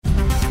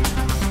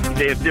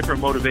they have different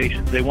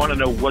motivations. They want to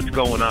know what's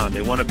going on.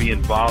 They want to be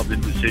involved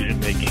in decision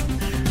making.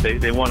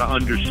 They want to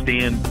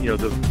understand,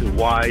 the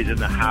whys and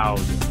the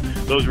hows.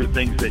 Those are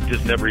things that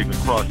just never even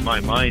crossed my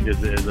mind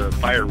as a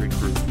fire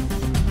recruit.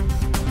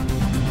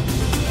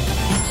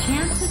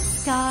 Enchanted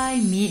Sky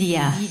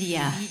Media.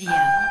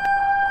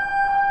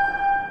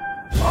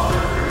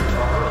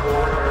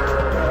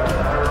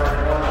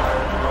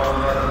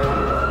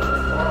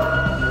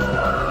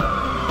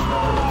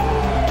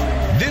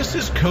 This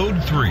is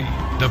Code 3,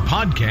 the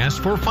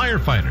podcast for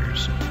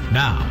firefighters.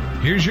 Now,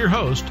 here's your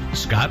host,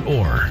 Scott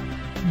Orr.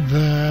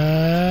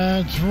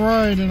 That's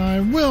right, and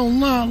I will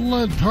not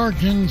let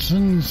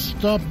Parkinson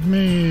stop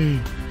me.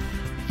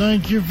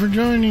 Thank you for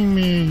joining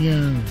me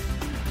again.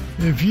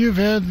 If you've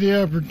had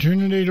the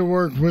opportunity to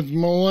work with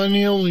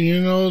millennials,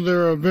 you know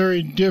they're a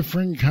very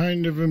different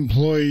kind of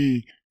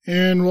employee.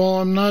 And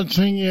while I'm not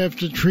saying you have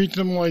to treat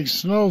them like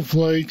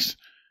snowflakes,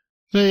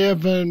 they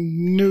have a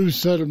new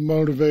set of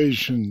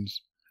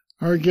motivations.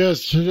 Our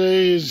guest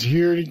today is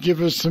here to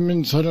give us some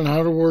insight on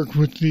how to work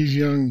with these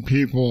young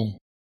people.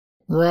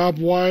 Rob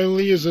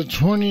Wiley is a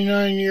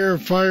 29-year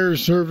fire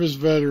service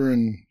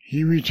veteran.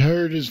 He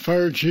retired as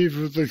fire chief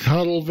of the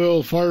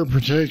Cottleville Fire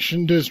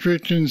Protection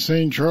District in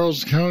St.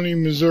 Charles County,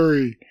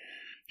 Missouri.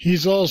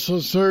 He's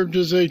also served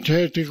as a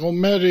tactical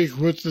medic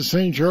with the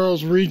St.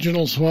 Charles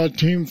Regional SWAT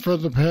Team for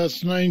the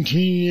past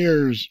 19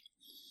 years.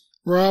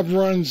 Rob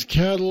runs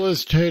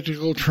Catalyst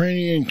Tactical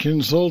Training and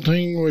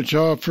Consulting, which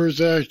offers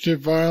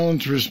active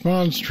violence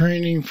response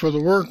training for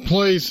the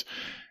workplace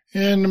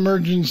and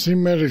emergency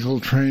medical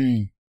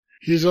training.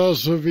 He's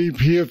also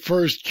VP of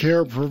First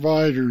Care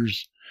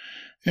Providers.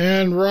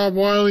 And Rob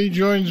Wiley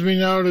joins me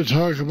now to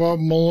talk about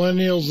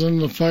millennials in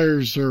the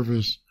fire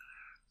service.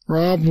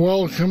 Rob,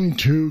 welcome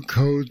to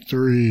Code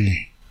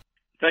 3.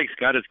 Thanks,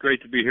 Scott. It's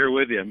great to be here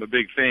with you. I'm a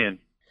big fan.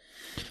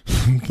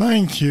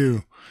 Thank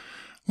you.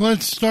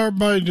 Let's start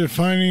by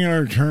defining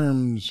our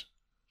terms.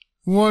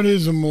 What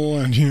is a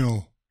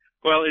millennial?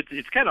 Well,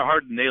 it's kind of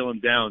hard to nail them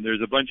down.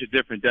 There's a bunch of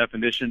different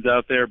definitions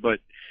out there, but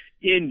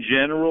in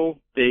general,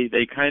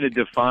 they kind of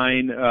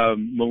define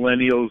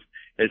millennials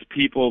as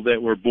people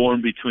that were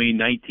born between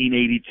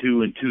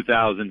 1982 and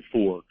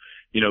 2004,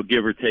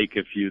 give or take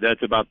a few.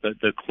 That's about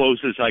the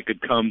closest I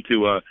could come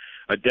to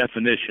a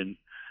definition.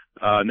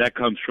 And that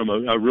comes from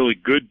a really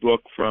good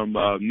book from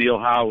Neil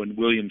Howe and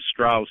William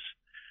Strauss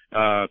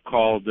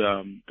called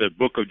The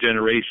Book of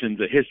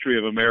Generations, A History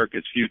of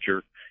America's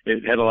Future.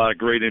 It had a lot of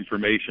great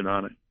information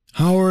on it.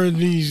 How are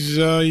these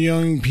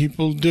young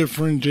people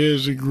different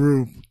as a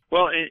group?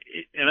 Well,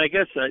 and I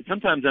guess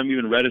sometimes I'm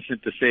even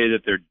reticent to say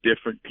that they're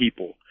different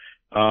people.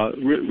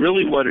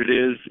 Really what it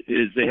is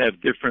they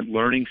have different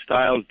learning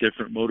styles,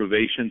 different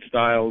motivation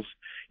styles.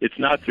 It's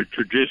not the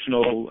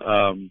traditional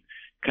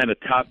kind of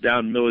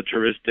top-down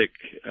militaristic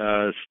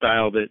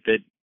style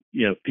that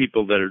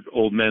people that are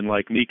old men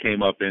like me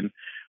came up in,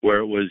 where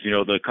it was,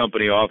 the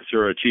company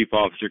officer or a chief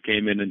officer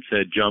came in and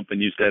said jump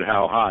and you said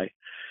how high.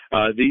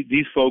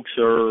 These folks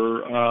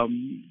are,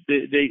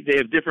 they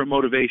have different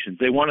motivations.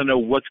 They want to know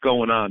what's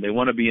going on. They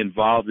want to be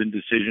involved in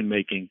decision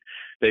making.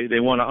 They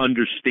want to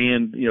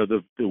understand,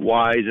 the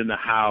whys and the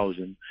hows.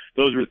 And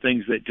those are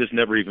things that just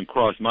never even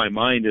crossed my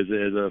mind as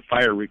a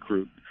fire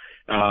recruit.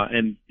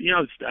 And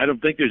I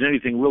don't think there's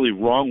anything really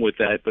wrong with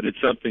that, but it's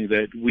something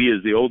that we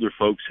as the older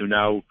folks who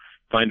now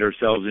find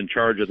ourselves in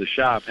charge of the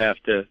shop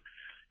have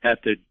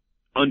to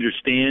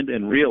understand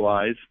and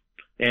realize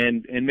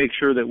and make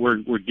sure that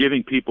we're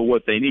giving people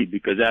what they need,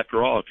 because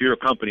after all, if you're a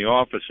company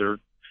officer,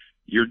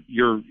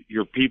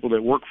 your people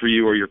that work for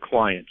you are your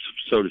clients,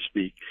 so to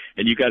speak,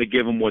 and you got to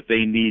give them what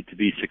they need to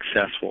be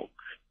successful.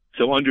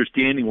 So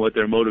understanding what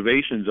their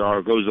motivations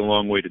are goes a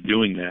long way to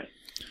doing that.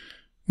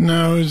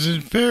 Now, is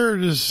it fair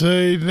to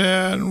say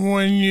that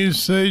when you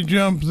say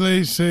jump,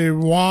 they say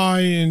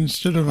why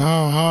instead of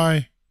how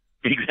high?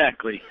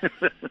 Exactly.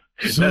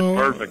 That's So,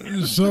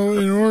 perfect. So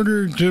in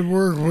order to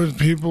work with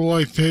people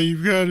like that,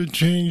 you've got to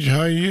change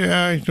how you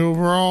act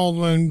overall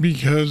then,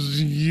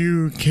 because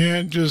you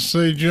can't just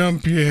say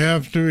jump. You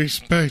have to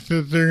expect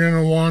that they're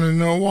going to want to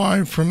know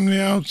why from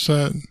the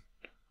outset.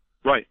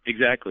 Right,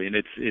 exactly. And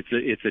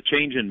it's a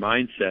change in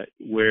mindset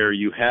where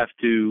you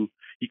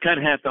kind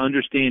of have to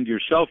understand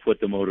yourself what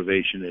the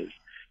motivation is.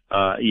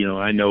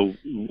 I know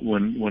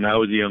when I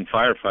was a young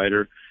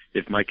firefighter,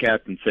 if my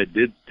captain said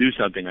do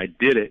something, I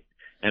did it.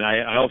 And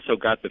I also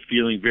got the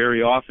feeling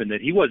very often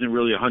that he wasn't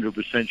really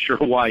 100% sure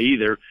why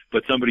either,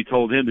 but somebody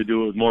told him to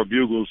do it with more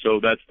bugles, so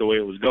that's the way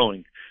it was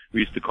going.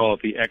 We used to call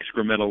it the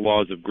excremental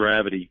laws of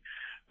gravity.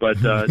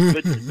 But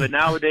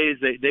nowadays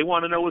they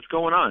want to know what's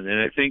going on,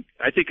 and I think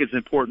it's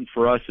important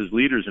for us as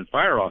leaders and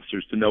fire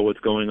officers to know what's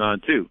going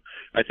on too.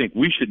 I think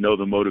we should know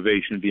the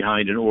motivation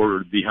behind an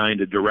order, behind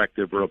a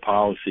directive or a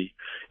policy,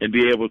 and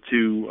be able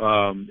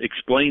to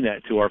explain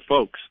that to our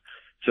folks,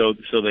 so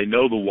they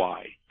know the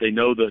why, they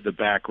know the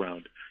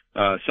background.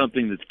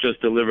 Something that's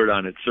just delivered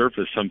on its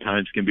surface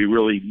sometimes can be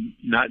really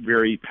not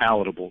very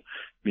palatable.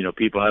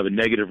 People have a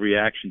negative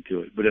reaction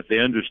to it, but if they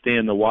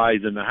understand the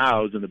whys and the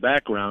hows and the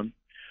background,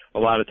 a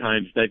lot of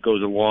times that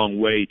goes a long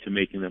way to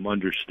making them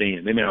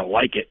understand. They may not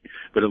like it,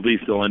 but at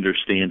least they'll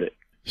understand it.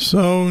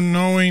 So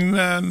knowing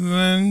that,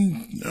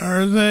 then,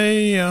 are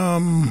they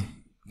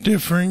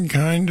different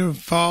kind of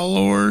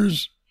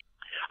followers?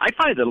 I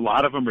find that a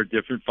lot of them are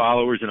different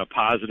followers in a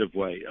positive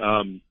way.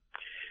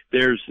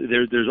 There's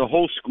a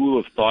whole school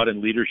of thought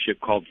and leadership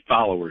called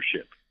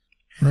followership.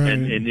 Right.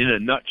 And in a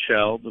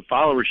nutshell, the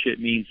followership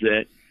means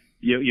that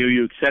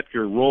you accept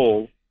your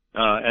role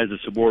as a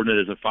subordinate,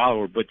 as a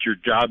follower, but your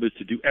job is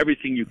to do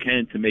everything you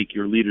can to make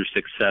your leader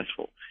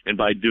successful. And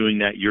by doing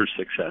that, you're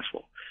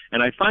successful.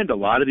 And I find a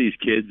lot of these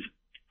kids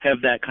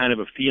have that kind of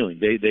a feeling.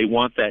 They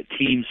want that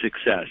team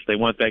success. They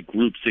want that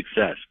group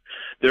success.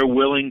 They're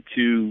willing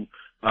to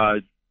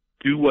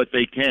do what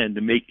they can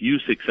to make you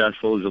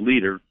successful as a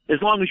leader,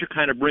 as long as you're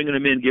kind of bringing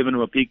them in, giving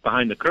them a peek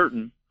behind the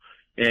curtain,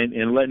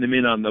 and letting them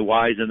in on the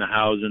whys and the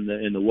hows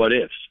and the what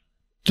ifs.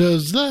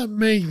 Does that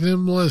make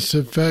them less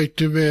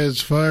effective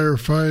as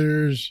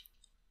firefighters?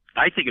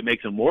 I think it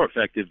makes them more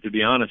effective, to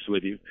be honest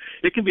with you.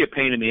 It can be a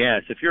pain in the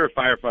ass. If you're a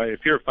firefighter,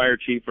 if you're a fire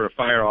chief or a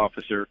fire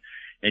officer,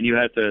 and you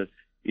have to,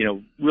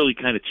 really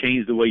kind of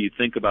change the way you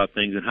think about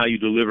things and how you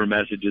deliver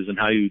messages and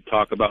how you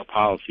talk about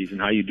policies and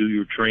how you do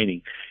your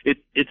training,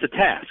 it's a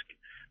task.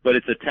 But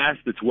it's a task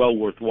that's well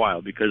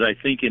worthwhile, because I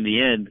think in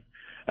the end,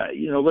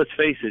 let's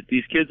face it,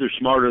 these kids are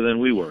smarter than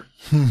we were.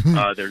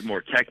 They're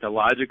more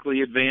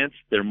technologically advanced.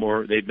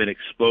 They've been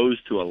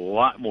exposed to a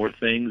lot more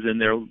things in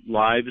their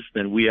lives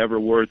than we ever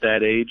were at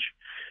that age,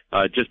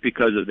 just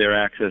because of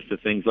their access to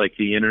things like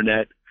the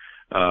internet,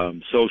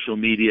 social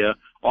media,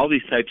 all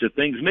these types of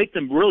things make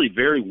them really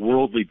very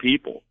worldly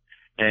people.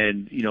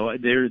 And,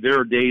 there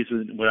are days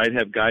when I'd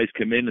have guys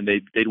come in and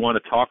they'd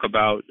want to talk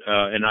about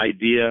an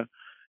idea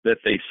that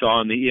they saw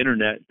on the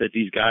internet that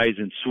these guys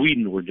in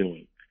Sweden were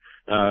doing.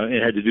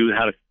 It had to do with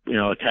how to,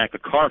 attack a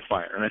car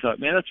fire. And I thought,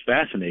 man, that's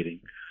fascinating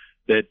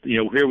that,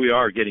 here we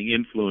are getting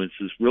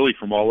influences really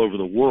from all over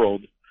the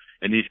world.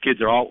 And these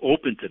kids are all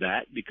open to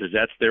that because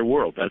that's their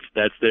world.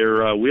 That's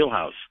their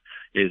wheelhouse,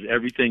 is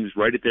everything's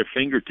right at their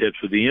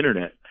fingertips with the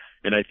internet.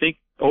 And I think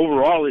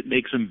overall it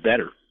makes them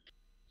better.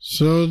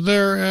 So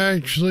they're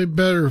actually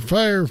better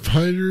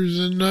firefighters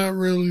and not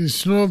really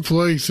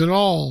snowflakes at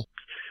all.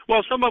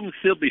 Well, some of them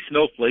still be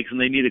snowflakes and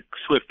they need a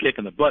swift kick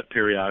in the butt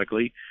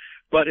periodically.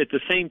 But at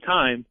the same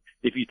time,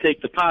 if you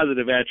take the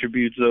positive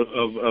attributes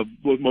of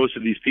what most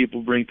of these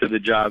people bring to the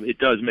job, it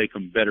does make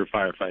them better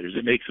firefighters.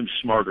 It makes them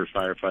smarter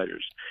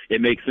firefighters.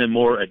 It makes them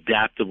more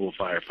adaptable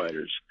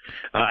firefighters.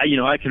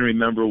 I can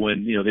remember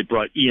when, they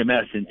brought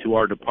EMS into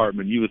our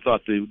department. You would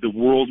thought the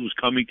world was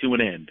coming to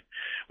an end.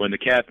 When the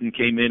captain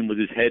came in with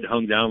his head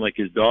hung down like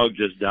his dog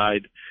just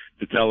died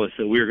to tell us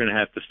that we were going to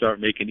have to start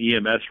making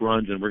EMS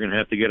runs and we're going to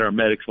have to get our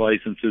medics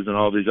licenses and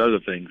all these other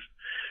things,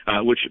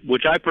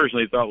 which I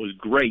personally thought was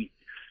great.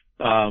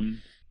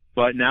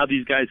 But now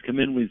these guys come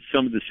in with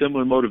some of the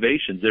similar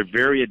motivations. They're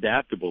very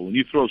adaptable. When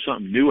you throw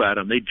something new at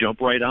them, they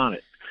jump right on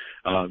it.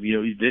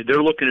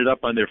 They're looking it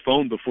up on their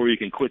phone before you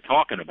can quit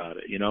talking about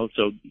it,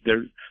 so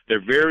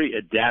they're very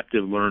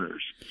adaptive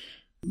learners.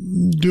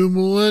 Do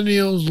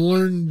millennials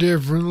learn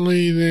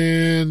differently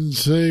than,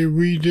 say,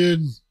 we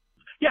did?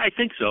 Yeah, I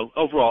think so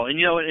overall. And,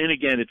 and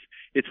again,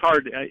 it's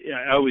hard.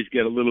 I always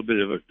get a little bit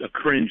of a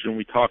cringe when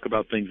we talk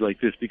about things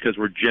like this because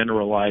we're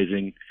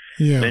generalizing.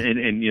 Yeah.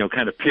 And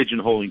kind of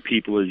pigeonholing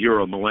people as you're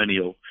a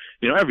millennial.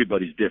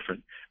 Everybody's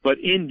different. But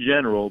in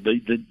general,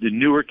 the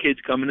newer kids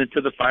coming into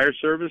the fire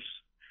service,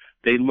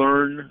 they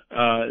learn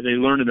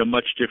in a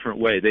much different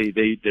way.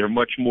 They're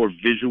much more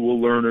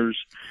visual learners.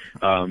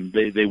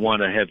 They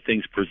want to have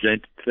things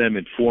presented to them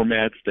in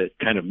formats that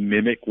kind of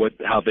mimic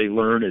how they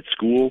learn at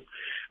school.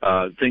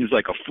 Things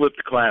like a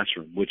flipped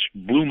classroom, which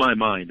blew my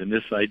mind. And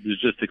I was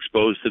just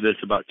exposed to this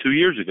about 2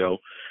 years ago,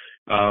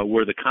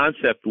 where the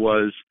concept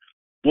was,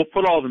 we'll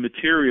put all the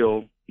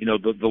material,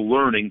 the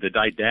learning, the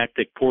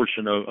didactic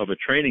portion of a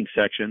training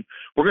section,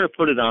 we're going to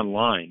put it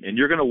online, and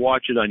you're going to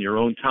watch it on your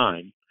own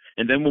time.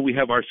 And then when we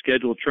have our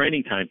scheduled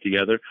training time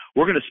together,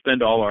 we're going to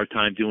spend all our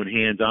time doing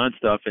hands-on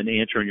stuff and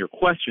answering your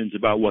questions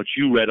about what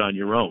you read on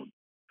your own.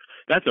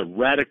 That's a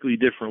radically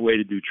different way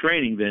to do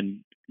training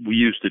than we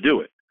used to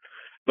do it.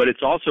 But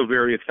it's also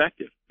very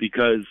effective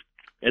because,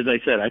 as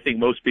I said, I think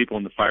most people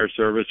in the fire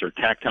service are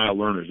tactile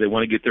learners. They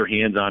want to get their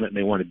hands on it, and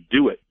they want to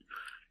do it.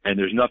 And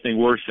there's nothing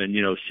worse than,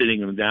 sitting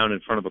them down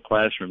in front of a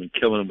classroom and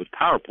killing them with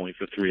PowerPoint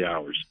for 3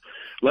 hours.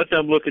 Let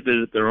them look at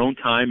their own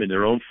time in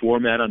their own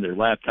format on their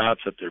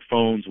laptops, at their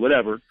phones,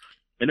 whatever,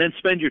 and then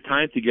spend your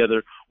time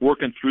together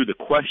working through the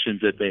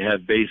questions that they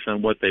have based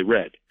on what they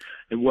read.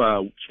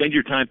 And spend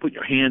your time putting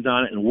your hands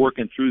on it and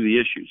working through the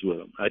issues with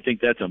them. I think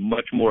that's a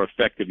much more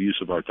effective use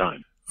of our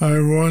time. I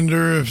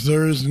wonder if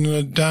there isn't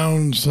a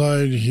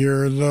downside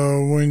here,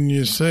 though, when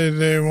you say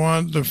they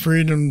want the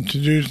freedom to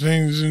do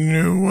things in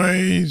new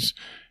ways.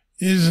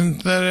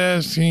 Isn't that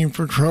asking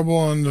for trouble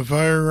on the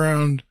fire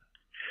ground?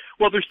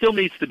 Well, there still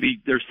needs to be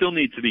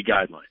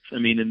guidelines. I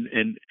mean,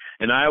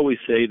 and I always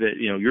say that,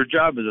 your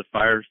job as a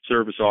fire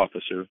service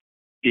officer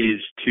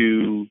is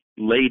to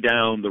lay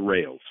down the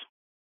rails.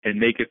 and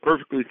make it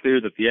perfectly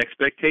clear that the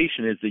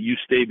expectation is that you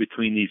stay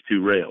between these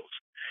two rails.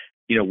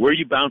 Where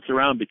you bounce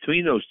around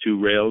between those two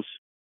rails,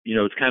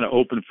 it's kind of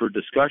open for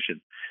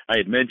discussion. I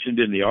had mentioned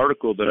in the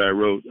article that I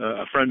wrote,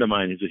 a friend of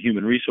mine is a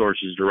human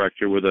resources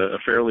director with a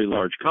fairly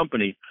large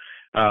company,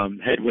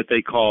 had what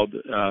they called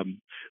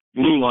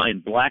blue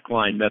line, black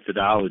line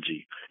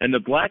methodology. And the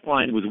black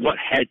line was what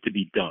had to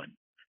be done.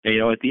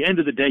 And, at the end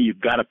of the day, you've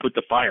got to put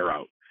the fire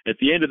out. At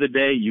the end of the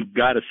day, you've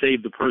got to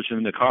save the person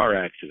in the car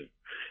accident.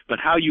 But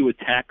how you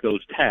attack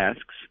those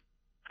tasks,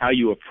 how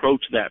you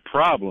approach that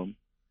problem,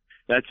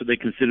 that's what they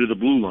consider the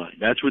blue line.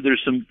 That's where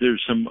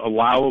there's some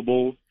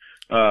allowable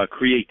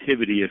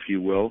creativity, if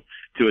you will,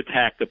 to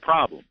attack the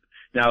problem.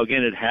 Now,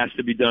 again, it has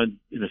to be done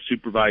in a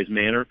supervised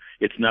manner.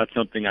 It's not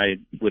something I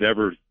would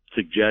ever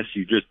suggest.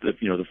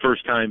 The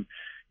first time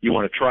you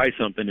want to try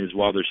something is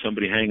while there's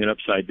somebody hanging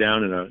upside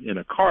down in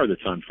a car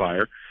that's on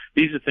fire.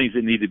 These are things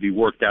that need to be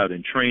worked out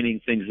in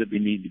training, things that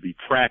need to be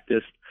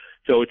practiced.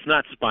 So it's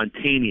not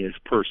spontaneous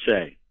per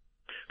se.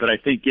 But I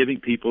think giving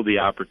people the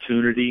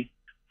opportunity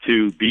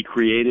to be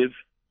creative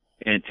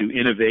and to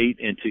innovate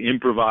and to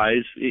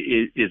improvise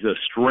is a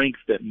strength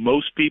that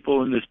most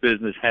people in this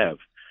business have.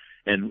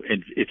 And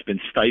it's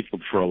been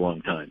stifled for a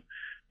long time.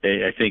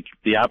 I think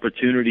the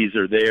opportunities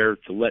are there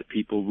to let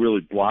people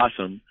really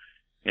blossom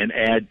and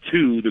add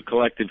to the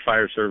collective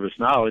fire service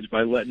knowledge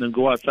by letting them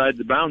go outside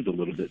the bounds a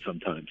little bit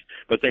sometimes.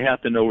 But they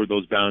have to know where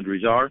those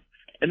boundaries are.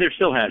 And there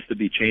still has to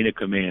be chain of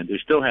command. There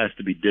still has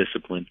to be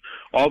discipline.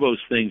 All those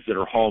things that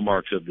are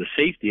hallmarks of the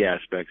safety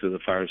aspects of the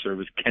fire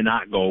service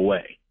cannot go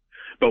away.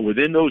 But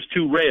within those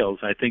two rails,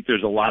 I think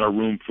there's a lot of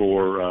room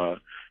for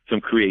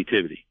some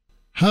creativity.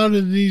 How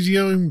did these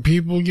young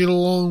people get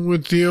along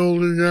with the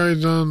older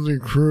guys on the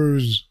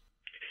crews?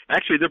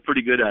 Actually, they're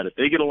pretty good at it.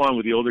 They get along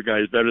with the older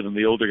guys better than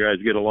the older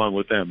guys get along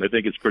with them. I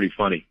think it's pretty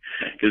funny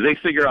because they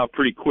figure out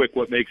pretty quick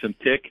what makes them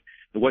tick,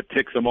 what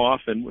ticks them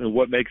off, and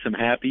what makes them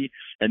happy,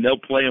 and they'll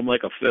play them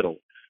like a fiddle.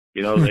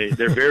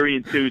 They're very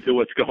in tune to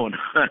what's going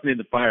on in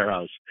the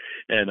firehouse.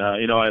 And,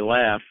 I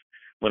laugh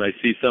when I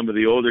see some of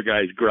the older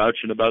guys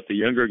grouching about the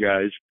younger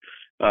guys,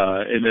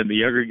 and then the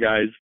younger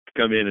guys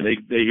come in and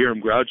they hear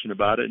them grouching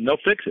about it, and they'll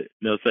fix it.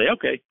 And they'll say,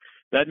 okay,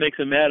 that makes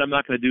them mad. I'm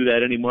not going to do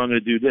that anymore. I'm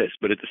going to do this.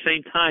 But at the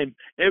same time,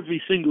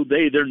 every single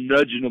day they're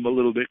nudging them a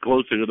little bit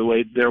closer to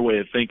their way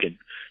of thinking.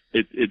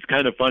 It's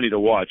kind of funny to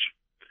watch.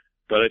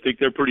 But I think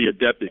they're pretty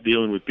adept at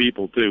dealing with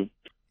people, too.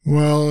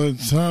 Well, it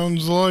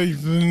sounds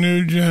like the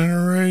new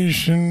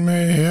generation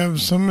may have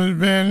some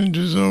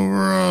advantages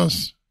over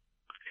us.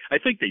 I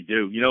think they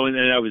do. And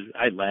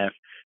I laugh.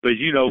 But,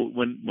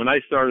 when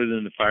I started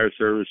in the fire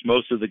service,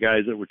 most of the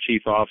guys that were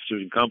chief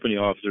officers and company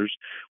officers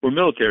were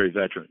military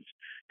veterans.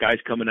 Guys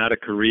coming out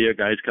of Korea,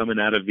 guys coming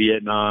out of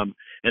Vietnam.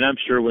 And I'm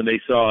sure when they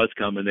saw us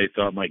coming, they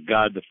thought, my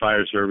God, the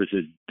fire service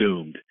is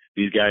doomed.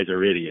 These guys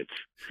are idiots.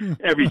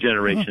 Every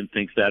generation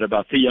thinks that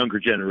about the younger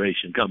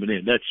generation coming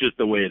in. That's just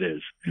the way it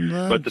is.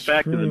 But the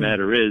fact of the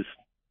matter is,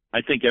 I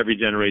think every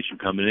generation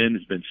coming in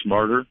has been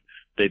smarter.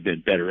 They've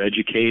been better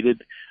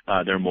educated.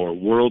 They're more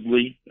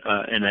worldly.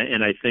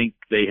 And I think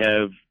they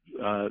have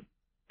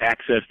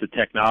access to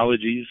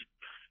technologies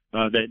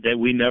that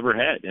we never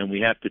had. And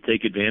we have to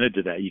take advantage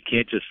of that. You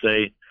can't just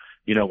say,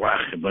 wow,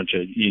 a bunch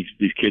of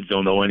these kids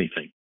don't know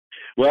anything.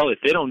 Well, if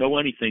they don't know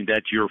anything,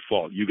 that's your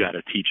fault. You got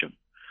to teach them.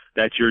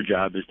 That's your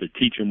job, is to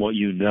teach them what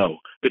you know.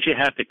 But you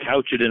have to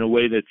couch it in a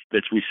way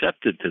that's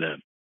receptive to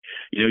them.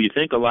 You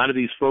think a lot of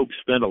these folks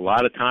spend a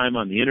lot of time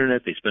on the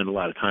internet. They spend a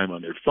lot of time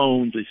on their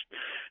phones.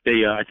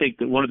 I think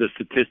that one of the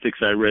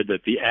statistics I read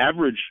that the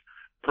average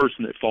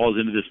person that falls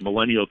into this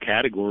millennial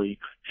category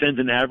sends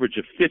an average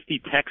of 50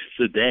 texts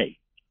a day.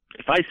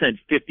 If I send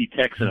 50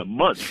 texts in a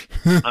month,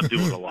 I'm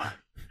doing a lot.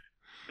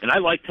 And I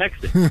like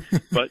texting.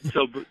 But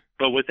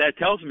what that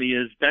tells me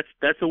is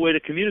that's a way to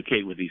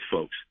communicate with these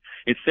folks.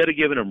 Instead of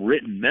giving them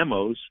written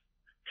memos,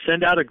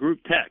 send out a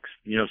group text.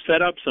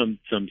 Set up some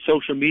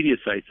social media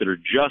sites that are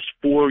just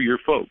for your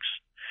folks.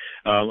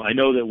 I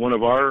know that one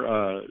of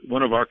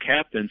our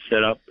captains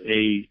set up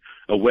a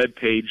web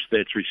page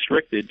that's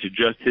restricted to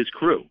just his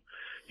crew.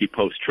 He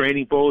posts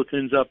training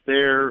bulletins up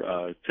there,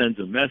 sends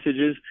them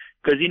messages,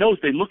 because he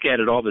knows they look at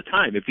it all the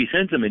time. If he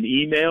sends them an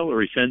email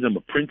or he sends them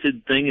a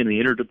printed thing in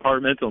the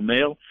interdepartmental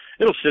mail,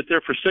 it'll sit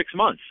there for 6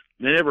 months.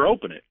 They never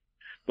open it.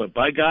 But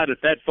by God,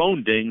 if that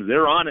phone dings,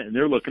 they're on it and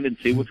they're looking and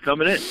see what's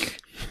coming in.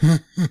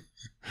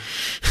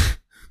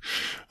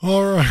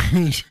 All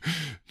right.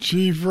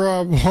 Chief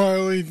Rob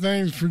Wiley,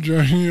 thanks for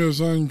joining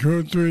us on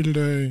Code 3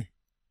 today.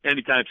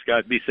 Anytime,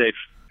 Scott. Be safe.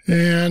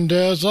 And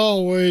as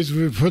always,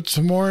 we put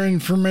some more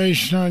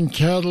information on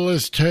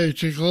Catalyst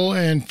Tactical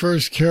and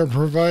First Care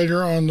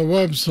Provider on the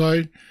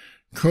website,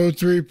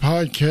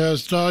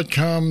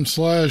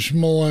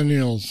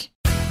 code3podcast.com/millennials.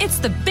 It's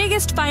the biggest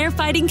biggest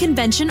firefighting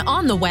convention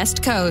on the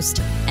West Coast.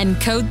 And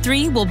Code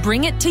 3 will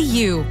bring it to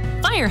you.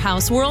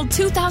 Firehouse World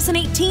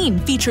 2018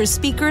 features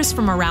speakers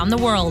from around the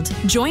world.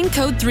 Join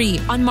Code 3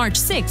 on March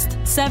 6th,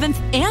 7th,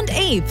 and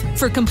 8th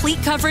for complete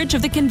coverage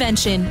of the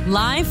convention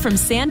live from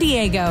San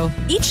Diego.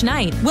 Each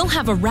night, we'll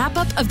have a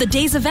wrap-up of the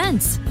day's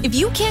events. If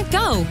you can't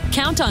go,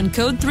 count on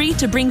Code 3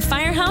 to bring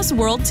Firehouse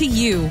World to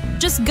you.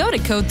 Just go to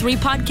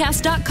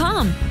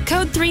code3podcast.com.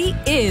 Code 3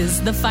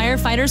 is the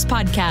Firefighters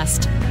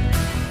Podcast.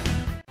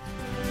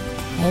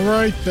 All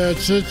right,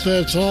 that's it.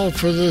 That's all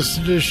for this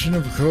edition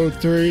of Code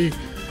 3.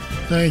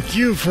 Thank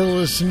you for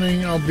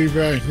listening. I'll be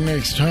back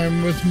next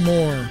time with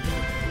more.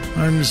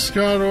 I'm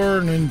Scott Orr,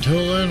 and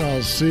until then,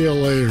 I'll see you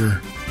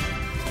later.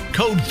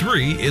 Code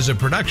 3 is a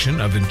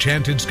production of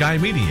Enchanted Sky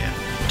Media.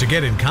 To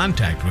get in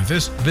contact with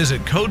us,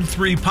 visit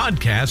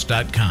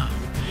code3podcast.com.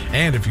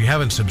 And if you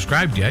haven't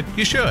subscribed yet,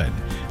 you should.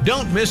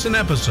 Don't miss an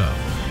episode.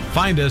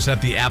 Find us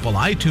at the Apple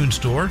iTunes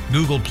Store,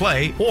 Google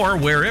Play, or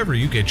wherever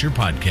you get your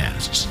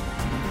podcasts.